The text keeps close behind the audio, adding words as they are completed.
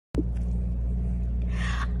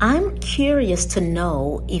I'm curious to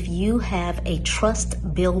know if you have a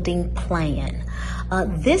trust building plan.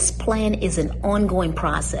 This plan is an ongoing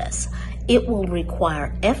process. It will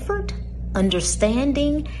require effort,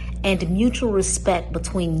 understanding, and mutual respect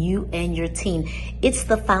between you and your team. It's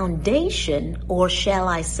the foundation, or shall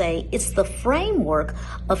I say, it's the framework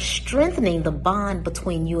of strengthening the bond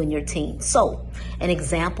between you and your team. So, an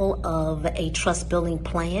example of a trust building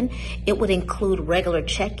plan, it would include regular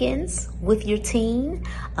check-ins with your team.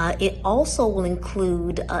 It also will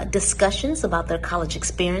include discussions about their college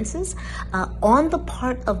experiences. On the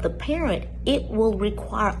part of the parent, it will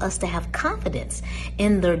require us to have confidence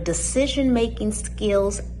in their decision-making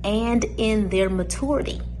skills and in their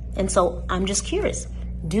maturity. And so I'm just curious,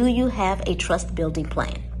 do you have a trust building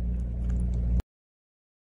plan?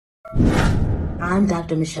 I'm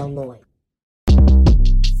Dr. Michelle Lloyd.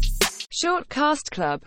 Shortcast Club.